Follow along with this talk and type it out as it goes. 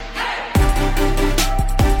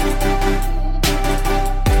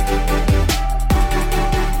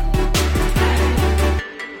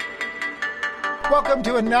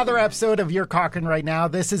Welcome to another episode of You're Cochrane Right Now.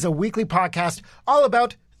 This is a weekly podcast all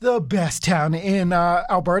about the best town in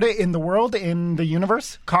Alberta, in the world, in the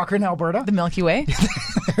universe, Cochrane, Alberta. The Milky Way.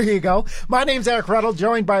 There you go. My name's Eric Ruddle,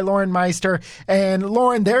 joined by Lauren Meister. And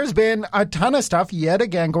Lauren, there's been a ton of stuff yet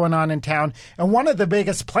again going on in town. And one of the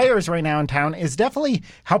biggest players right now in town is definitely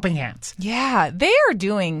Helping Hands. Yeah, they are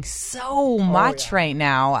doing so much right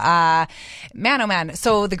now. Man, oh man.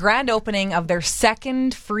 So the grand opening of their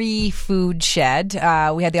second free food shed,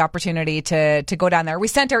 we had the opportunity to go down there. We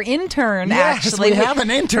sent our intern, actually. We have an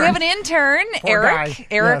intern. We have an intern, Poor Eric. guy.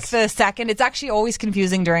 Eric Yes. the second. It's actually always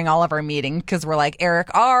confusing during all of our meetings because we're like Eric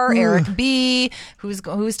R, Eric B. Who's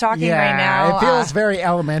talking right now? It feels very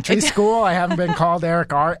elementary school. I haven't been called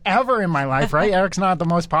Eric R ever in my life, right? Eric's not the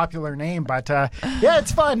most popular name, but yeah,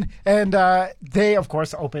 it's fun. And they, of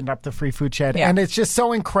course, opened up the free food shed. Yeah. And it's just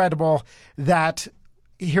so incredible that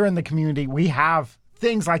here in the community we have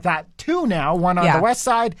things like that too now, one on the west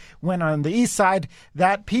side, one on the east side,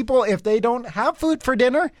 that people, if they don't have food for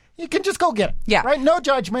dinner, you can just go get it. Yeah. Right? No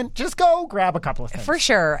judgment. Just go grab a couple of things. For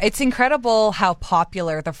sure. It's incredible how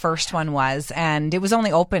popular the first one was. And it was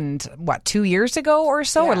only opened, 2 years ago or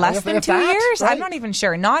so? Yeah, or less than 2 years? Right? I'm not even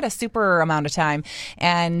sure. Not a super amount of time.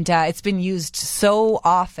 And it's been used so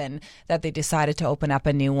often that they decided to open up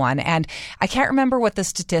a new one. And I can't remember what the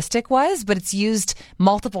statistic was, but it's used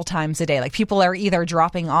multiple times a day. Like people are either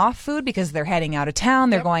dropping off food because they're heading out of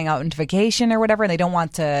town, they're going out into vacation or whatever, and they don't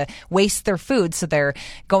want to waste their food. So they're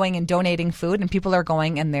going and donating food, and people are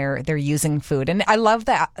going and they're using food. And I love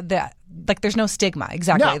that like there's no stigma.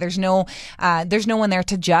 Exactly. No. There's no one there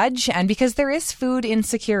to judge. And because there is food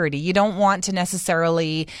insecurity, you don't want to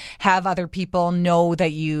necessarily have other people know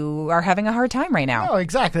that you are having a hard time right now. No,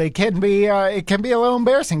 exactly. It can be a little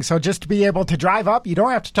embarrassing. So just to be able to drive up, you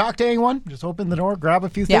don't have to talk to anyone. Just open the door, grab a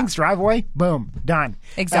few things, drive away, boom, done.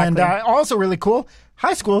 Exactly. And also really cool,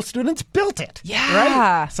 high school students built it.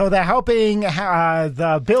 Yeah. Right? So they're helping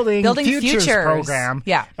the Building Futures program.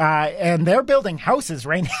 Yeah. And they're building houses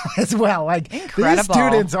right now as well. Like, incredible. These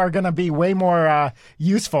students are going to be way more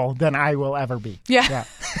useful than I will ever be. Yeah.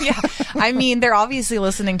 Yeah. I mean, they're obviously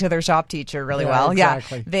listening to their shop teacher really well.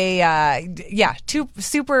 Exactly. Yeah. They, two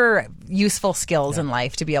super useful skills in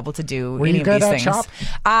life to be able to do Were any you of good these at things.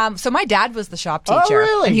 Shop? So my dad was the shop teacher. Oh,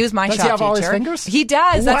 really? And he was my does shop he have teacher. all his fingers? He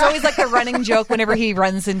does. That's Wow. always like the running joke whenever he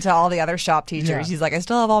runs into all the other shop teachers. Yeah. He's like, I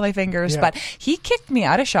still have all my fingers. Yeah. But he kicked me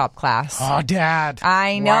out of shop class. Oh, Dad.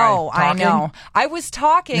 I know. Why? I know. I was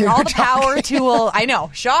talking. You All were the power tool. I know.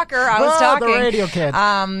 Shocker. I was talking. The radio kid.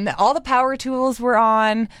 All the power tools were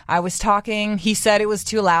on. I was talking. He said it was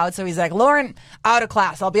too loud. So he's like, Lauren, out of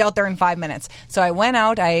class. I'll be out there in 5 minutes. So I went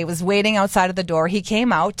out. I was waiting outside of the door. He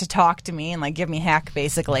came out to talk to me and like give me heck,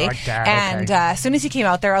 basically. Like, Dad, and okay. As soon as he came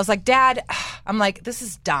out there, I was like, Dad, I'm like, this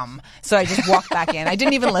is dumb. So I just walked back in. I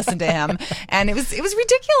didn't even listen to him. And it was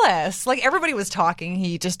ridiculous. Like everybody was talking.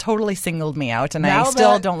 He just totally singled me out. And I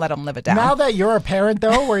still don't let him live it down. Now that you're a parent,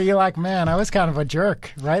 though, where you're like, man, I was kind of a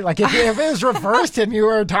jerk, right? Like if it was reversed and you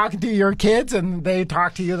were talking to your kids and they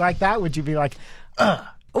talked to you like that, would you be like, ugh?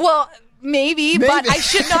 Well, maybe, but I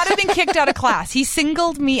should not have been kicked out of class. He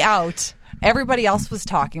singled me out. Everybody else was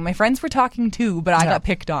talking. My friends were talking too, but I got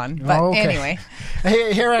picked on. But anyway.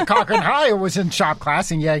 Here at Cochrane High, I was in shop class,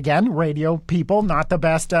 and yet again, radio people, not the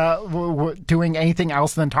best doing anything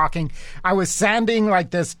else than talking. I was sanding like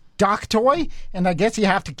this duck toy, and I guess you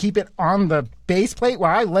have to keep it on the base plate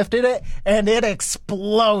while I lifted it, and it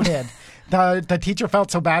exploded. The teacher felt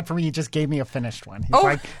so bad for me, he just gave me a finished one. He's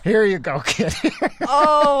like, here you go, kid.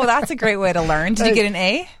 Oh, that's a great way to learn. Did you get an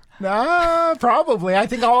A? Probably. I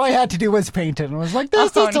think all I had to do was paint it. And I was like,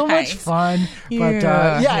 this is so much fun. But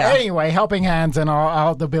anyway, Helping Hands and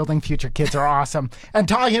all the Building Future kids are awesome. And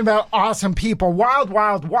talking about awesome people, Wild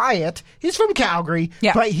Wyatt, he's from Calgary,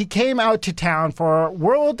 but he came out to town for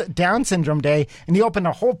World Down Syndrome Day, and he opened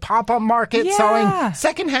a whole pop-up market selling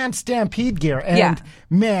secondhand Stampede gear. And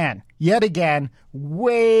man, yet again,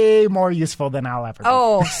 way more useful than I'll ever be.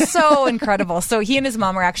 Oh, so incredible. So he and his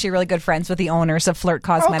mom are actually really good friends with the owners of Flirt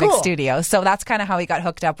Cosmetic Studio. So that's kind of how he got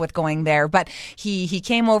hooked up with going there. But he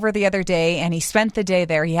came over the other day and he spent the day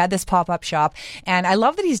there. He had this pop-up shop. And I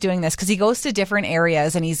love that he's doing this because he goes to different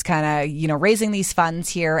areas and he's kind of, raising these funds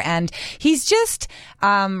here. And he's just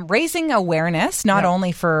raising awareness, not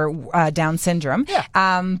only for Down syndrome,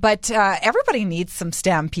 but everybody needs some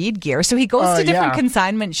Stampede gear. So he goes to different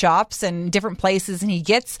consignment shops and different places and he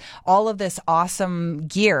gets all of this awesome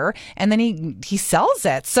gear and then he sells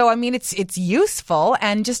it. So, I mean, it's useful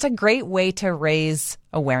and just a great way to raise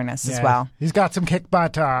awareness as well. He's got some kick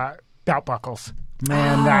butt belt buckles.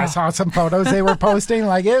 Man, I saw some photos they were posting.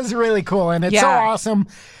 Like, it was really cool. And it's so awesome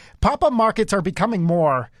pop-up markets are becoming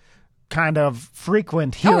more kind of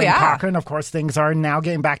frequent here in Cochrane. Of course, things are now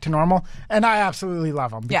getting back to normal, and I absolutely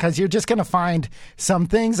love them because you're just going to find some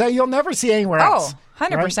things that you'll never see anywhere else.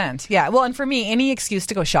 100%. Right? Yeah. Well, and for me, any excuse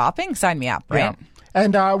to go shopping, sign me up, right? Yeah.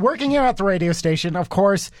 And working here at the radio station, of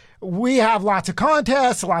course, we have lots of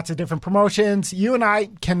contests, lots of different promotions. You and I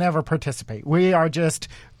can never participate. We are just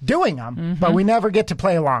doing them, but we never get to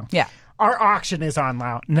play along. Yeah. Our auction is on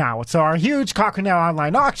now. So our huge Cochrane Now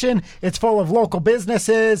online auction, it's full of local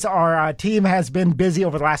businesses. Our team has been busy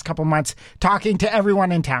over the last couple of months talking to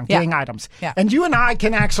everyone in town, getting items. Yeah. And you and I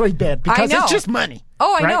can actually bid because it's just money.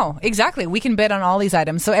 Oh, I know. Exactly. We can bid on all these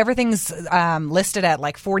items. So everything's listed at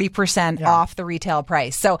like 40% off the retail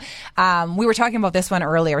price. So we were talking about this one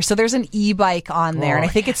earlier. So there's an e-bike on there, and I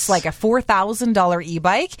think it's like a $4,000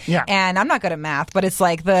 e-bike. Yeah. And I'm not good at math, but it's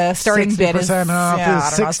like the starting bid is, off I don't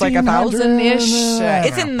know, it's like 1,000-ish.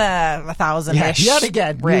 It's in the 1,000-ish. Yet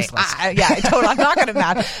again, right. Totally. I'm not good at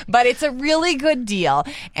math, but it's a really good deal.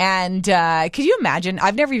 And could you imagine?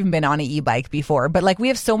 I've never even been on an e-bike before, but like we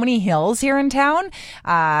have so many hills here in town.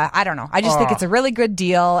 I don't know. I just think it's a really good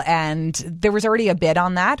deal, and there was already a bid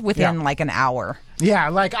on that within like an hour. Yeah,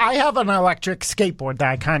 like I have an electric skateboard that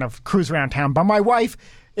I kind of cruise around town, but my wife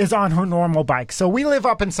is on her normal bike. So we live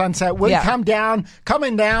up in Sunset. We come down.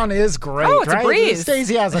 Coming down is great, it's a breeze.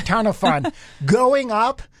 Stacey has a ton of fun. Going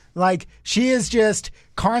up, like, she is just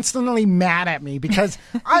constantly mad at me because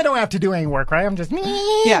I don't have to do any work, right? I'm just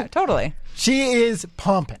Yeah, totally. She is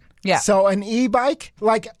pumping. Yeah. So an e-bike,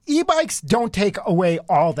 like e-bikes don't take away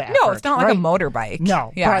all the effort. No, it's not like a motorbike.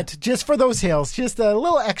 No, but just for those hills, just a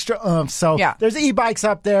little extra oomph. So there's e-bikes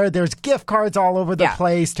up there. There's gift cards all over the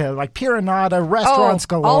place to like Piranada, restaurants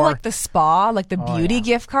galore. Oh, like the spa, like the beauty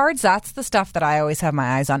gift cards. That's the stuff that I always have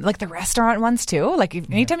my eyes on. Like the restaurant ones too. Like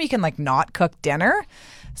anytime you can like not cook dinner,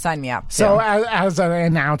 sign me up. So as an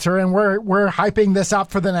announcer, and we're hyping this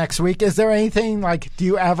up for the next week, is there anything like, do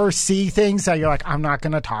you ever see things that you're like, I'm not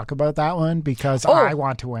going to talk about that one because I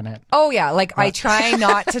want to win it? Oh yeah, like I try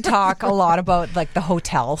not to talk a lot about like the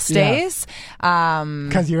hotel stays.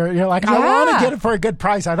 Because you're like, I want to get it for a good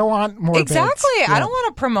price. I don't want more Exactly. bids. I don't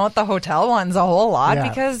want to promote the hotel ones a whole lot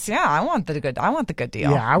because I want the good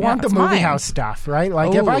deal. Yeah, I want the movie house stuff, right?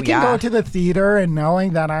 Like if I can go to the theater and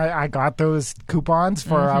knowing that I got those coupons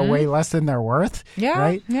for way less than they're worth. Yeah,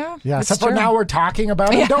 right? Yeah. So for now we're talking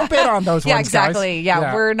about it. Don't bid on those ones, exactly. Guys.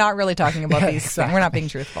 Yeah, we're not really talking about these. Exactly. We're not being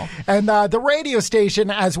truthful. And the radio station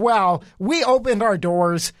as well, we opened our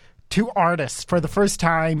doors to artists for the first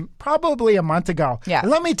time probably a month ago. Yeah. And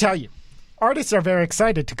let me tell you, artists are very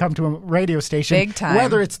excited to come to a radio station. Big time.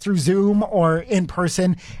 Whether it's through Zoom or in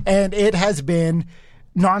person. And it has been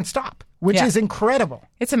nonstop, which is incredible.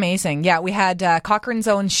 It's amazing. Yeah, we had Cochrane's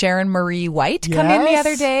own Sharon Marie White come in the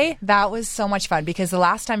other day. That was so much fun because the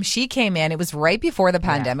last time she came in, it was right before the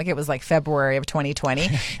pandemic. It was like February of 2020.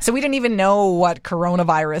 So we didn't even know what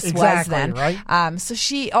coronavirus was then. Right? So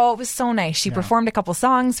it was so nice. She performed a couple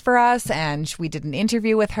songs for us and we did an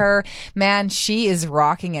interview with her. Man, she is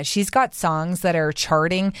rocking it. She's got songs that are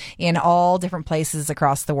charting in all different places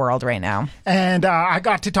across the world right now. And I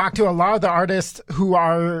got to talk to a lot of the artists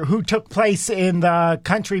who took place in the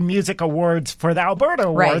Country Music Awards for the Alberta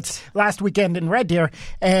Awards last weekend in Red Deer.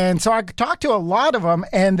 And so I talked to a lot of them.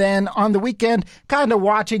 And then on the weekend, kind of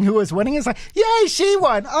watching who was winning, it's like, yay, she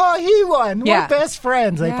won. Oh, he won. We're best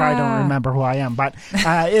friends. They probably don't remember who I am. But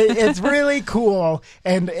it's really cool.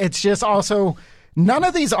 And it's just also... None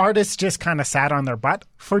of these artists just kind of sat on their butt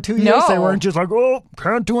for 2 years. No. They weren't just like,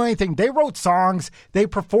 can't do anything. They wrote songs, they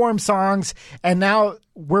performed songs, and now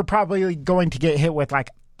we're probably going to get hit with like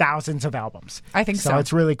thousands of albums. I think so. So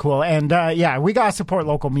it's really cool. And we got to support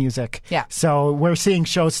local music. Yeah. So we're seeing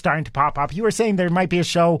shows starting to pop up. You were saying there might be a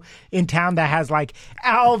show in town that has like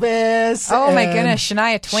Elvis. Oh my goodness.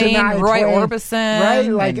 Shania Twain, Roy Orbison. Right?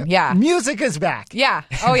 Like, music is back. Yeah.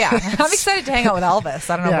 Oh yeah. I'm excited to hang out with Elvis.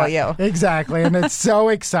 I don't know about you. Exactly. And it's so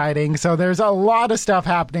exciting. So there's a lot of stuff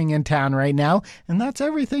happening in town right now. And that's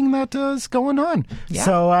everything that is going on. Yeah.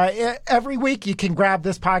 So every week you can grab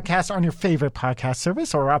this podcast on your favorite podcast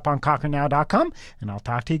service or up on CochraneNow.com. And I'll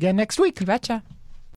talk to you again next week. You betcha.